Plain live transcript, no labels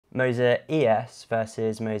Moza ES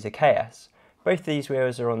versus Moza KS. Both of these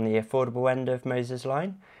wheels are on the affordable end of Moza's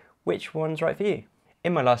line. Which one's right for you?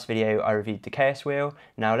 In my last video I reviewed the KS wheel.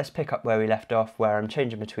 Now let's pick up where we left off, where I'm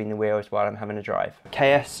changing between the wheels while I'm having a drive.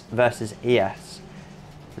 KS versus ES.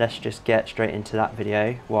 Let's just get straight into that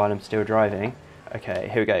video while I'm still driving. Okay,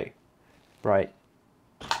 here we go. Right,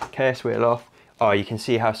 KS wheel off. Oh, you can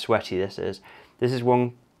see how sweaty this is. This is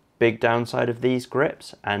one big downside of these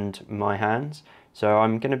grips and my hands. So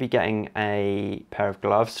I'm going to be getting a pair of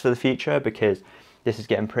gloves for the future because this is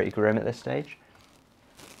getting pretty grim at this stage.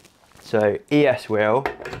 So ES wheel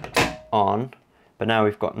on, but now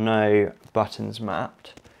we've got no buttons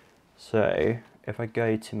mapped. So if I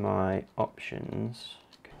go to my options,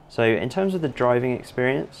 so in terms of the driving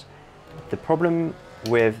experience, the problem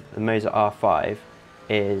with the Moza R5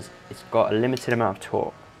 is it's got a limited amount of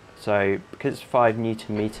torque. So because it's 5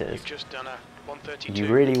 Newton meters, you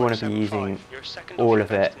really want to be using all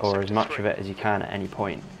of it or as much of it as you can at any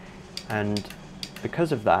point. And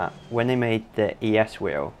because of that, when they made the ES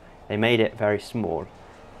wheel, they made it very small.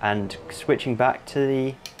 And switching back to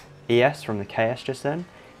the ES from the KS just then,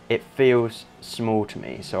 it feels small to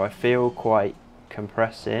me. So I feel quite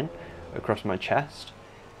compressed in across my chest,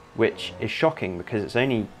 which is shocking because it's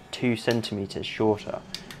only 2 centimeters shorter.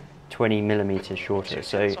 20 millimeters shorter,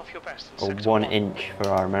 so or 1 inch for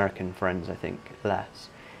our American friends, I think, less.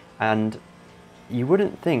 And you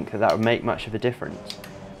wouldn't think that that would make much of a difference,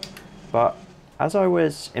 but as I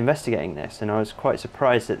was investigating this, and I was quite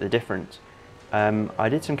surprised at the difference, I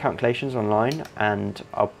did some calculations online, and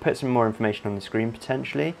I'll put some more information on the screen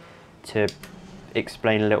potentially to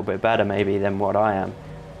explain a little bit better maybe than what I am.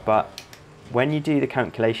 But when you do the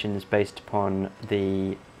calculations based upon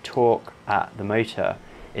the torque at the motor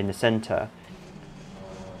in the center,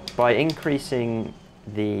 by increasing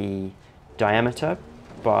the diameter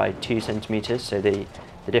by 2 centimeters, so the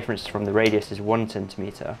difference from the radius is 1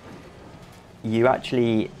 centimeter, you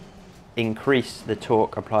actually increase the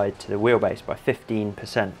torque applied to the wheelbase by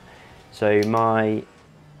 15%. So my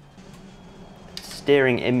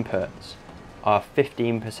steering inputs are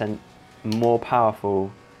 15% more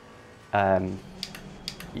powerful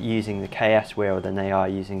using the KS wheel than they are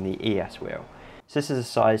using the ES wheel. So this is a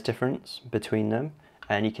size difference between them,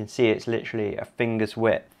 and you can see it's literally a finger's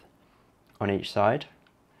width on each side.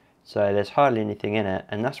 So there's hardly anything in it,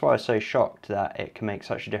 and that's why I was so shocked that it can make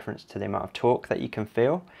such a difference to the amount of torque that you can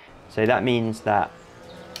feel. So that means that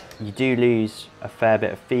you do lose a fair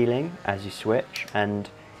bit of feeling as you switch, and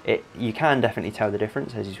you can definitely tell the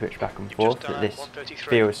difference as you switch back and forth, that this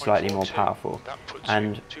feels slightly more powerful.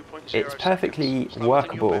 And it's perfectly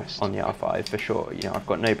workable on the R5 for sure. You know, I've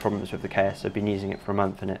got no problems with the KS. I've been using it for a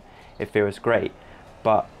month and it feels great.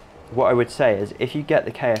 But what I would say is if you get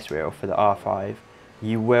the KS wheel for the R5,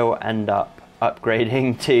 you will end up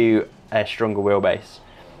upgrading to a stronger wheelbase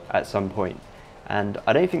at some point. And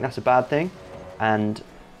I don't think that's a bad thing. And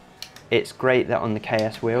it's great that on the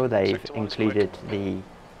KS wheel they've included the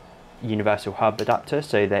universal hub adapter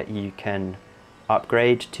so that you can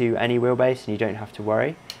upgrade to any wheelbase and you don't have to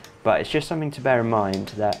worry. But it's just something to bear in mind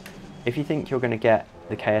that if you think you're going to get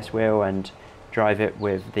the KS wheel and drive it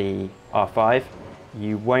with the R5,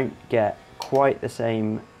 you won't get quite the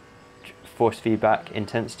same force feedback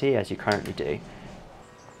intensity as you currently do.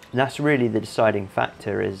 And that's really the deciding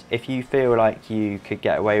factor, is if you feel like you could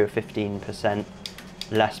get away with 15%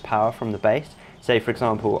 less power from the base. Say for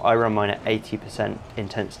example, I run mine at 80%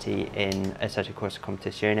 intensity in Assetto Corsa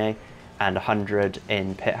Competizione and 100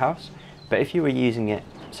 in Pit House. But if you were using it,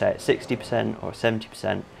 say at 60% or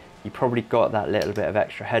 70%, you probably got that little bit of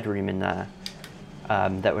extra headroom in there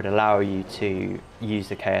that would allow you to use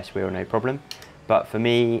the KS wheel no problem. But for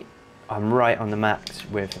me, I'm right on the max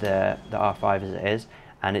with the R5 as it is,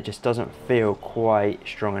 and it just doesn't feel quite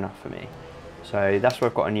strong enough for me. So that's why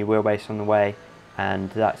I've got a new wheelbase on the way,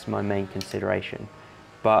 and that's my main consideration.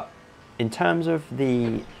 But in terms of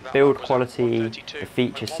the build quality, the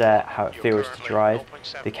feature set, how it feels to drive,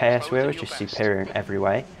 the KS wheel is just superior in every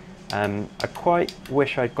way. I quite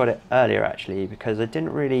wish I'd got it earlier actually, because I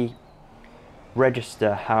didn't really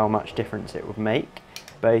register how much difference it would make.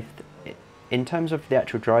 Both in terms of the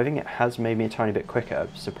actual driving, it has made me a tiny bit quicker,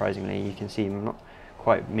 surprisingly. You can see I'm not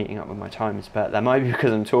quite meeting up with my times, but that might be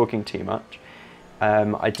because I'm talking too much.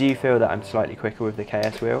 I do feel that I'm slightly quicker with the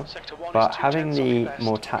KS wheel, but having the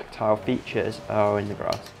more tactile features, having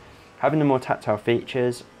the more tactile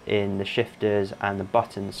features in the shifters and the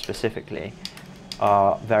buttons specifically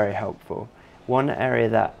are very helpful. One area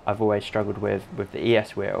that I've always struggled with the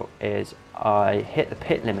ES wheel is I hit the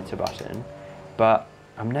pit limiter button, but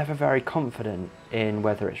I'm never very confident in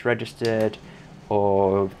whether it's registered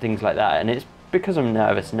or things like that, and it's because I'm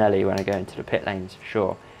nervous Nelly when I go into the pit lanes,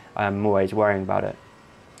 sure, I'm always worrying about it.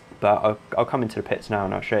 But I'll come into the pits now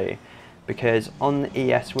and I'll show you. Because on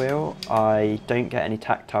the ES wheel, I don't get any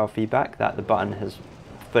tactile feedback that the button has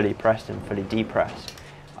fully pressed and fully depressed.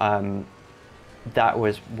 That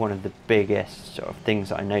was one of the biggest sort of things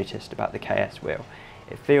that I noticed about the KS wheel.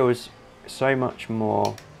 It feels so much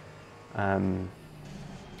more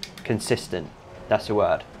consistent, that's the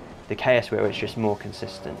word. The KS wheel is just more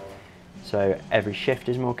consistent. So every shift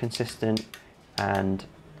is more consistent, and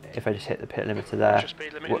if I just hit the pit limiter there,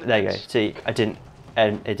 there you go. See, it didn't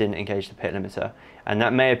engage the pit limiter, and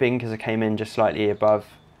that may have been because I came in just slightly above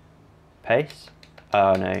pace.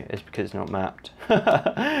 Oh no, it's because it's not mapped.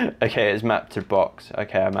 Okay, it's mapped to box.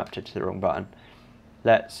 Okay, I mapped it to the wrong button.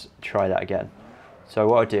 Let's try that again. So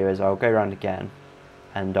what I'll do is I'll go around again,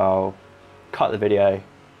 and I'll cut the video,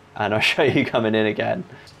 and I'll show you coming in again.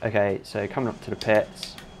 Okay, so coming up to the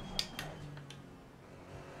pits.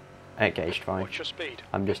 It gauged fine. What's your speed?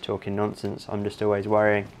 I'm just talking nonsense. I'm just always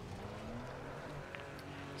worrying.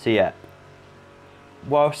 So yeah,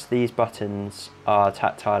 whilst these buttons are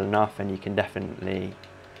tactile enough and you can definitely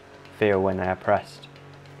feel when they are pressed,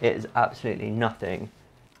 it is absolutely nothing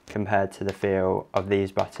compared to the feel of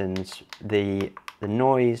these buttons. The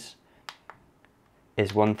noise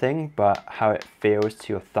is one thing, but how it feels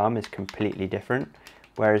to your thumb is completely different.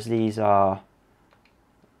 Whereas these are,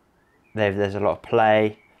 there's a lot of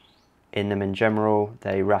play in them in general,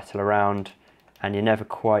 they rattle around and you're never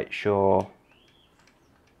quite sure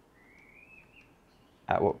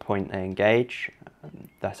at what point they engage.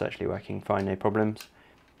 That's actually working fine, no problems.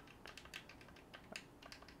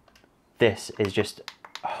 This is just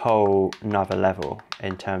a whole nother level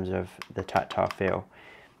in terms of the tactile feel.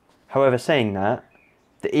 However, saying that,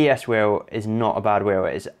 the ES wheel is not a bad wheel.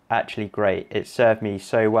 It's actually great. It's served me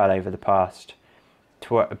so well over the past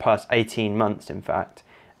 18 months, in fact.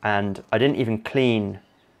 And I didn't even clean.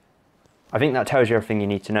 I think that tells you everything you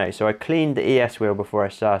need to know. So I cleaned the ES wheel before I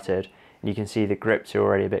started, and you can see the grips are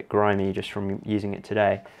already a bit grimy just from using it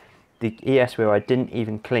today. The ES wheel I didn't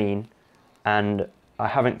even clean, and I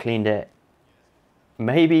haven't cleaned it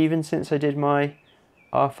maybe even since I did my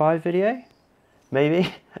R5 video,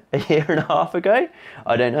 maybe a year and a half ago.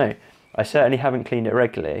 I don't know. I certainly haven't cleaned it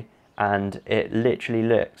regularly, and it literally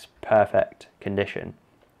looks perfect condition.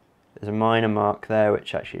 There's a minor mark there,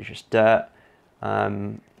 which actually is just dirt.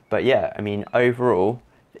 But yeah, I mean, overall,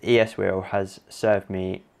 the ES wheel has served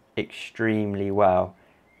me extremely well,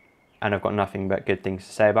 and I've got nothing but good things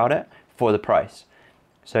to say about it for the price.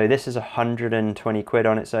 So this is 120 quid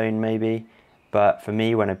on its own, maybe. But for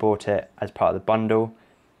me, when I bought it as part of the bundle,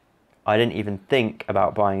 I didn't even think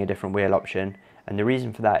about buying a different wheel option. And the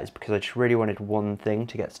reason for that is because I just really wanted one thing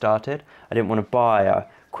to get started. I didn't want to buy a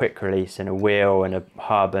quick release and a wheel and a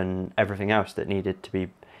hub and everything else that needed to be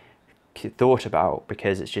thought about,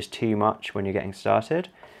 because it's just too much when you're getting started.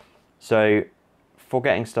 So for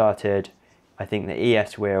getting started, I think the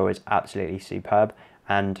ES wheel is absolutely superb,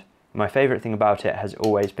 and my favorite thing about it has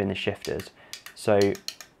always been the shifters. So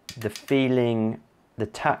the feeling, the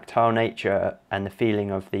tactile nature and the feeling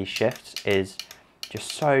of these shifts is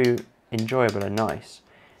just so enjoyable and nice.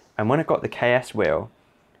 And when I got the KS wheel,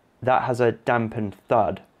 that has a dampened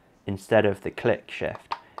thud instead of the click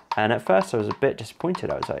shift. And at first I was a bit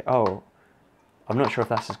disappointed. I was like, oh, I'm not sure if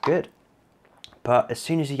that's as good. But as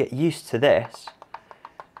soon as you get used to this,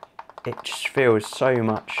 it just feels so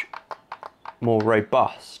much more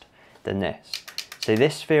robust than this. So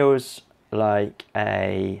this feels like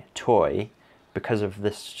a toy because of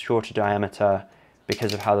the shorter diameter,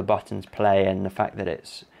 because of how the buttons play and the fact that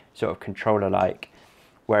it's sort of controller-like.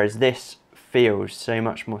 Whereas this feels so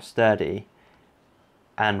much more sturdy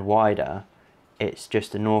and wider. It's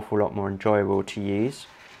just an awful lot more enjoyable to use.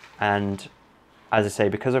 And as I say,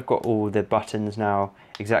 because I've got all the buttons now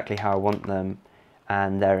exactly how I want them,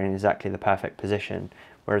 and they're in exactly the perfect position,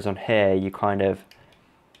 whereas on here you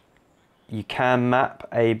can map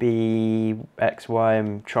A, B, X, Y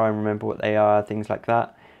and try and remember what they are, things like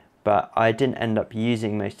that. But I didn't end up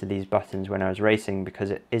using most of these buttons when I was racing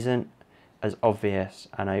because it isn't as obvious,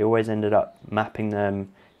 and I always ended up mapping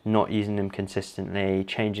them, not using them consistently,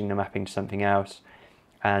 changing the mapping to something else.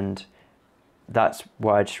 And that's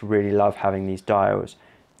why I just really love having these dials.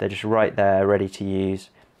 They're just right there, ready to use.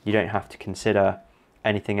 You don't have to consider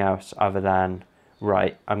anything else other than,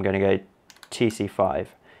 right, I'm going to go TC5.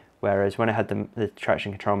 Whereas when I had the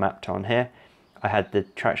traction control mapped on here, I had the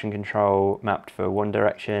traction control mapped for one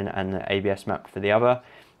direction and the ABS mapped for the other.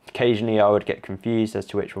 Occasionally I would get confused as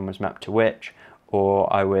to which one was mapped to which,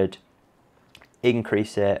 or I would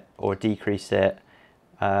increase it or decrease it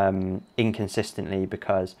inconsistently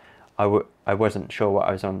because I I wasn't sure what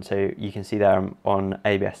I was on. So you can see there I'm on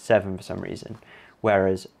ABS 7 for some reason,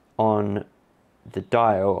 whereas on the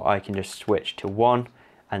dial I can just switch to 1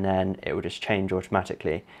 and then it will just change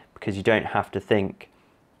automatically, because you don't have to think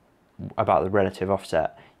about the relative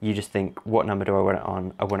offset. You just think, what number do I want it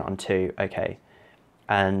on? I want it on 2, okay.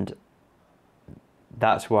 And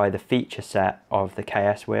that's why the feature set of the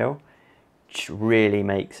KS wheel really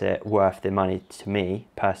makes it worth the money to me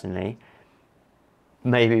personally.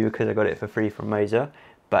 Maybe because I got it for free from Moza,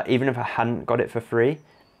 but even if I hadn't got it for free,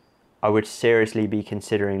 I would seriously be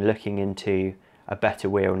considering looking into a better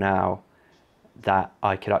wheel now that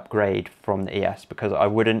I could upgrade from the ES, because I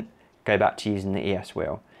wouldn't go back to using the ES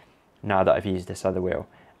wheel now that I've used this other wheel.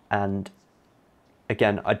 And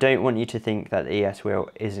again, I don't want you to think that the ES wheel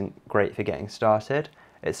isn't great for getting started.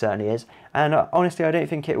 It certainly is. And honestly, I don't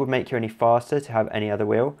think it would make you any faster to have any other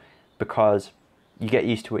wheel, because you get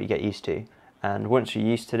used to what you get used to. And once you're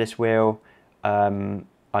used to this wheel, I'm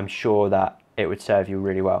sure that it would serve you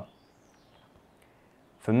really well.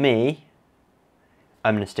 For me,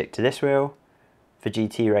 I'm going to stick to this wheel for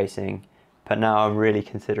GT racing, but now I'm really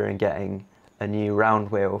considering getting a new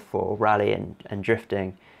round wheel for rally and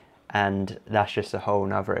drifting, and that's just a whole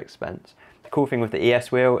nother expense. The cool thing with the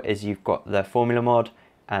ES wheel is you've got the Formula mod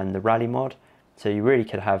and the rally mod, so you really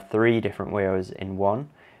could have 3 different wheels in one.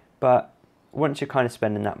 But once you're kind of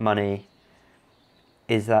spending that money,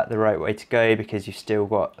 is that the right way to go? Because you've still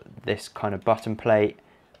got this kind of button plate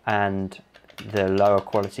and the lower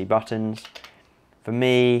quality buttons. For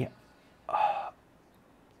me,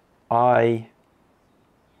 I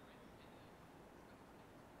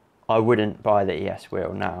wouldn't buy the ES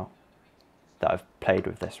wheel now that I've played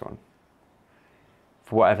with this one,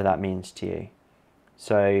 for whatever that means to you.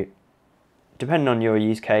 So depending on your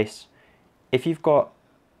use case, if you've got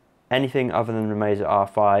anything other than the Moza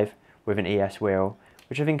R5 with an ES wheel,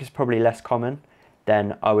 which I think is probably less common,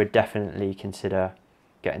 then I would definitely consider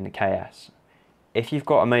getting the KS. If you've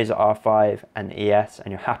got a Moza R5 and ES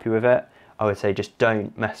and you're happy with it, I would say just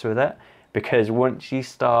don't mess with it, because once you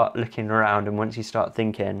start looking around and once you start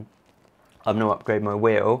thinking, I'm going to upgrade my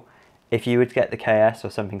wheel, if you would get the KS or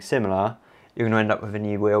something similar, you're going to end up with a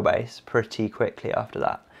new wheelbase pretty quickly after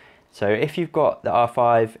that. So if you've got the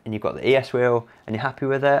R5 and you've got the ES wheel and you're happy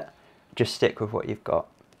with it, just stick with what you've got.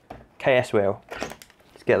 KS wheel,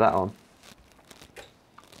 let's get that on.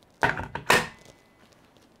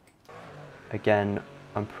 Again,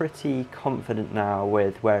 I'm pretty confident now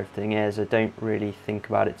with where everything is. I don't really think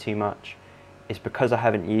about it too much. It's because I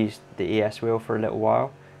haven't used the ES wheel for a little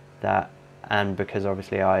while, and because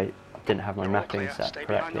obviously I didn't have my mapping set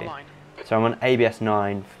correctly. So I'm on ABS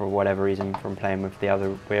 9 for whatever reason from playing with the other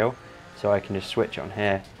wheel, so I can just switch on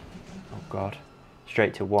here. Oh god,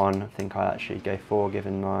 straight to 1. I think I'll actually go 4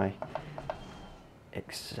 given my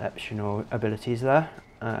exceptional abilities there.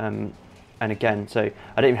 And again, so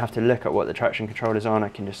I don't even have to look at what the traction control is on, I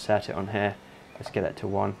can just set it on here. Let's get it to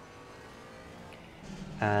 1.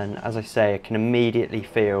 And as I say, I can immediately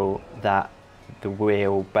feel that the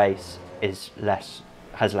wheel base has less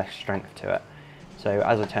strength to it. So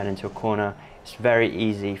as I turn into a corner, it's very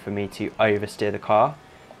easy for me to oversteer the car,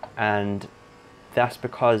 and that's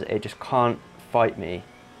because it just can't fight me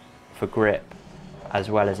for grip as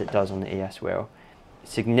well as it does on the ES wheel.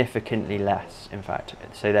 Significantly less, in fact.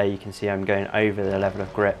 So there you can see I'm going over the level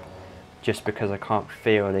of grip just because I can't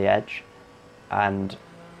feel the edge. And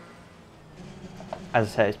as I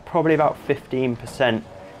say, it's probably about 15%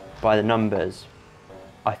 by the numbers.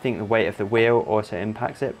 I think the weight of the wheel also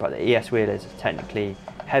impacts it, but the ES wheel is technically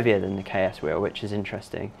heavier than the KS wheel, which is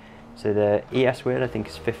interesting. So the ES wheel I think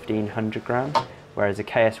is 1500 grams, whereas the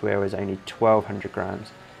KS wheel is only 1200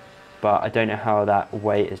 grams. But I don't know how that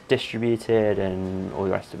weight is distributed and all the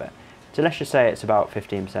rest of it. So let's just say it's about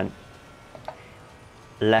 15%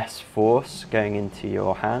 less force going into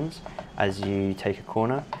your hands as you take a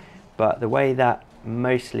corner. But the way that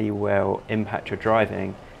mostly will impact your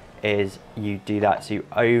driving is you do that, so you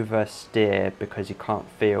oversteer because you can't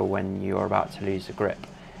feel when you're about to lose the grip.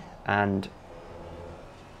 And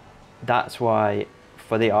that's why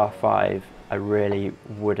for the R5 I really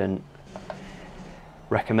wouldn't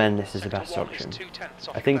recommend this as the best option.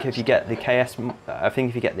 I think if you get the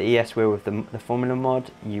ES wheel with the Formula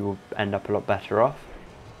mod, you will end up a lot better off.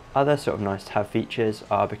 Other sort of nice to have features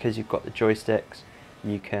are, because you've got the joysticks,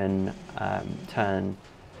 you can turn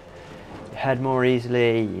your head more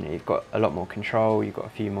easily. You know, you've got a lot more control, you've got a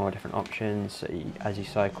few more different options. So as you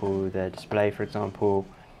cycle the display, for example,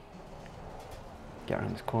 get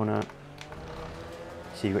around this corner,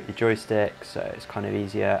 so you've got your joystick, so it's kind of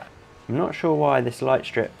easier. I'm not sure why this light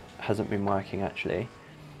strip hasn't been working actually.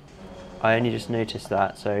 I only just noticed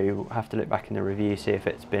that, so you'll have to look back in the review, see if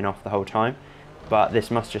it's been off the whole time. But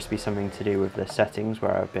this must just be something to do with the settings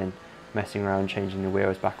where I've been messing around changing the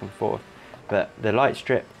wheels back and forth. But the light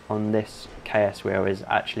strip on this KS wheel is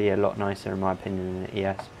actually a lot nicer in my opinion than the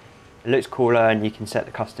ES. It looks cooler, and you can set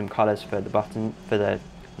the custom colours for the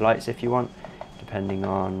lights if you want, depending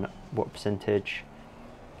on what percentage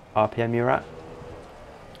RPM you're at.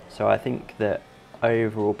 So I think the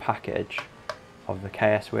overall package of the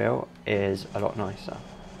KS wheel is a lot nicer.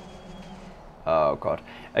 Oh god.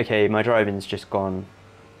 Okay, my driving's just gone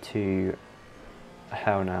to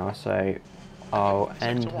hell now, so I'll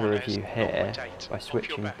end the review here by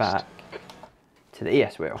switching back to the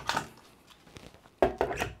ES wheel.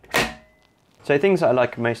 So things that I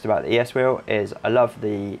like most about the ES wheel is I love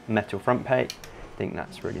the metal front plate. I think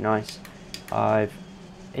that's really nice. I've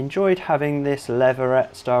enjoyed having this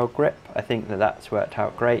leatherette style grip. I think that that's worked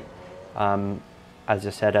out great. As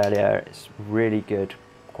I said earlier, it's really good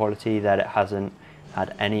quality, that it hasn't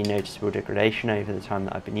had any noticeable degradation over the time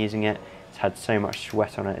that I've been using it. It's had so much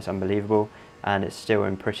sweat on it, it's unbelievable, and it's still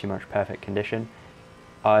in pretty much perfect condition.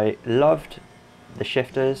 I loved the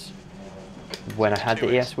shifters when I had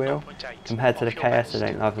the ES wheel. Compared to the KS, I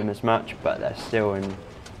don't love them as much, but they're still in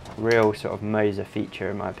real sort of Moza feature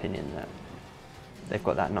in my opinion, that they've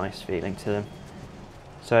got that nice feeling to them.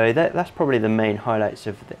 So that's probably the main highlights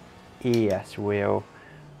of the ES wheel.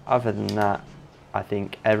 Other than that, I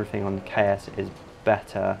think everything on the KS is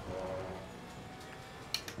better.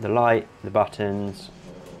 The light, the buttons,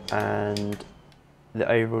 and the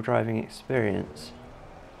overall driving experience.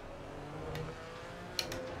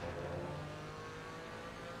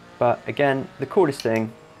 But again, the coolest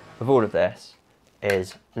thing of all of this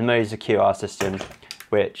is the Moza QR system,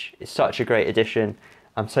 which is such a great addition.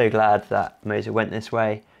 I'm so glad that Moza went this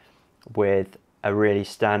way with a really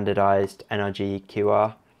standardized NRG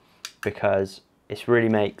QR, because it really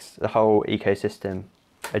makes the whole ecosystem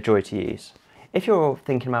a joy to use. If you're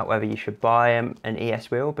thinking about whether you should buy an ES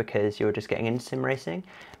wheel because you're just getting into sim racing,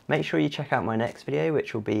 make sure you check out my next video,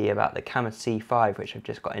 which will be about the Camera C5, which I've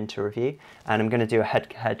just got into review, and I'm going to do a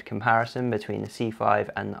head-to-head comparison between the C5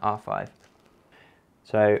 and the R5.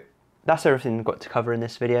 So that's everything I've got to cover in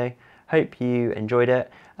this video. Hope you enjoyed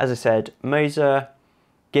it. As I said, Moza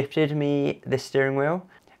gifted me this steering wheel.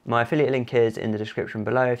 My affiliate link is in the description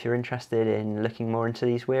below if you're interested in looking more into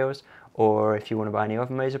these wheels, or if you want to buy any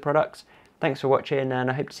other Moza products. Thanks for watching, and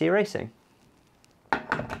I hope to see you racing.